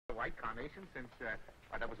A white carnation since,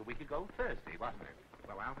 well, that was a week ago Thursday, wasn't it?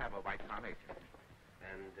 Well, I'll have a white carnation.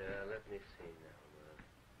 And, let me see now.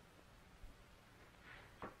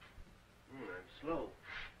 I'm slow.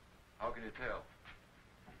 How can you tell?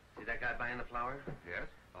 See that guy buying the flowers? Yes?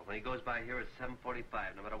 Well, when he goes by here, it's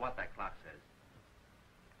 7:45, no matter what that clock says.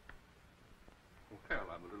 Well,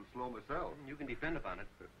 I'm a little slow myself. You can depend upon it.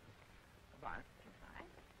 Bye.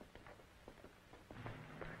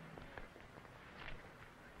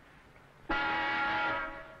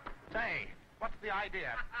 Say, what's the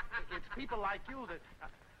idea? It's people like you that...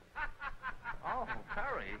 Oh,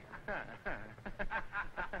 Perry.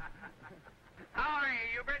 How are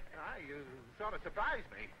you, Hubert? You sort of surprised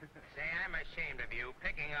me. Say, I'm ashamed of you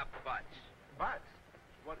picking up butts. But,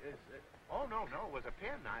 what is it? Oh, no, it was a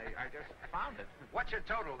pin. I just found it. What's your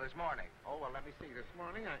total this morning? Oh, well, let me see. This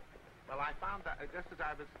morning, I found that just as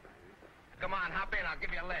I was... Come on, hop in. I'll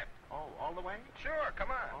give you a lift. Oh, all the way? Sure, come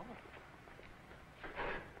on. Oh.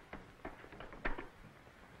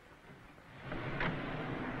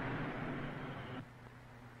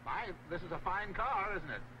 My, this is a fine car, isn't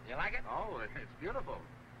it? You like it? Oh, it's beautiful.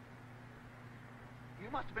 You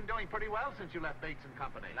must have been doing pretty well since you left Bates and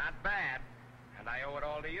Company. Not bad. And I owe it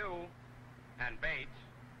all to you. And Bates.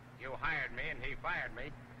 You hired me and he fired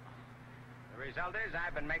me. The result is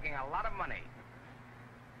I've been making a lot of money.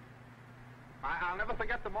 I'll never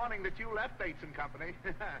forget the morning that you left Bates and Company.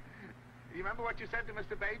 You remember what you said to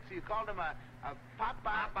Mr. Bates? You called him a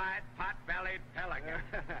Pop-eyed, pot-bellied pelican.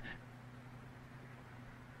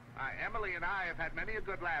 Emily and I have had many a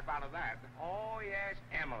good laugh out of that. Oh, yes,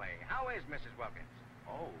 Emily. How is Mrs. Wilkins?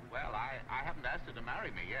 Oh, well, I haven't asked her to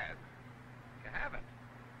marry me yet. You haven't?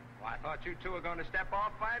 Well, I thought you two were going to step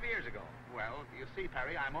off 5 years ago. Well, you see,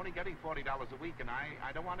 Perry, I'm only getting $40 a week, and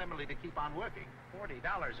I don't want Emily to keep on working. $40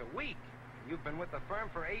 a week? You've been with the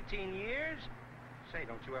firm for 18 years? Say,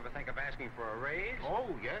 don't you ever think of asking for a raise?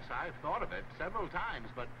 Oh, yes, I've thought of it several times,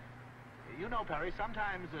 but you know, Perry,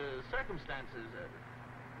 sometimes circumstances...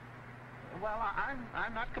 well,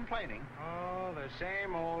 I'm not complaining. Oh, the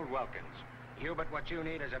same old Wilkins. Hubert, what you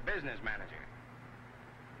need is a business manager.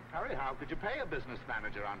 Perry, how could you pay a business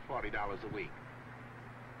manager on $40 a week?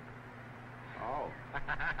 Oh.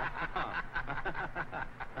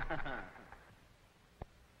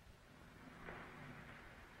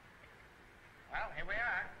 Well, here we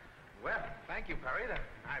are. Well, thank you, Perry.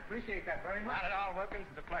 I appreciate that very much. Not at all, Wilkins.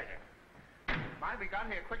 It's a pleasure. My, we got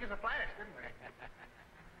here quick as a flash, didn't we?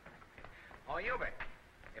 Oh, Hubert,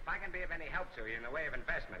 if I can be of any help to you in the way of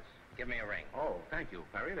investments, give me a ring. Oh, thank you,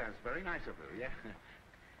 Perry. That's very nice of you. Yeah.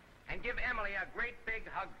 And give Emily a great big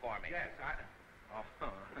hug for me. Yes, Oh.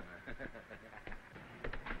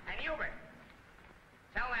 And Hubert,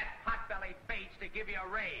 tell that pot-bellied Bates to give you a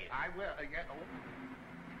raise. I will. Yeah. Oh.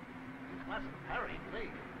 Listen, Perry, please.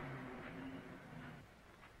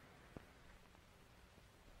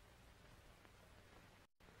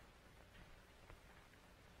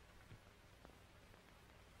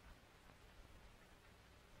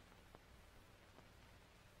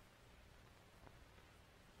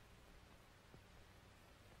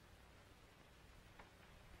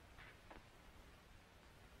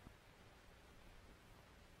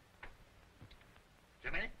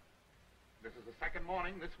 Jimmy, this is the second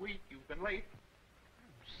morning this week. You've been late. I'm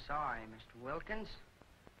sorry, Mr. Wilkins.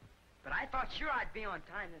 But I thought sure I'd be on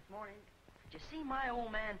time this morning. Did you see my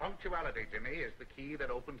old man? Punctuality, Jimmy, is the key that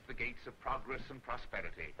opens the gates of progress and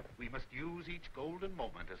prosperity. We must use each golden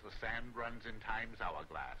moment as the sand runs in time's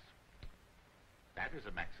hourglass. That is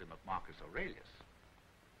a maxim of Marcus Aurelius.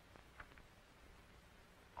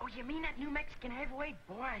 Oh, you mean that new Mexican heavyweight?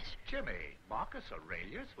 Boy, Jimmy, Marcus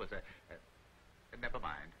Aurelius was never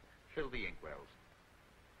mind. Fill the inkwells.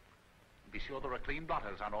 Be sure there are clean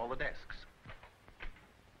blotters on all the desks.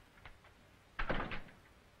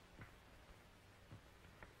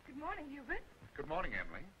 Good morning, Hubert. Good morning,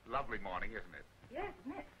 Emily. Lovely morning, isn't it? Yes,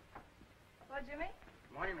 Miss. Well, Jimmy?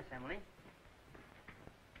 Good morning, Miss Emily.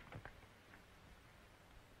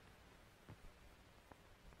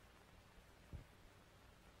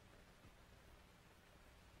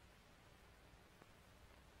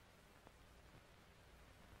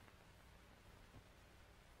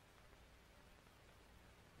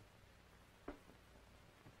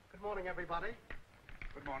 Good morning, everybody.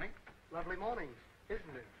 Good morning. Lovely morning,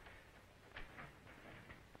 isn't it?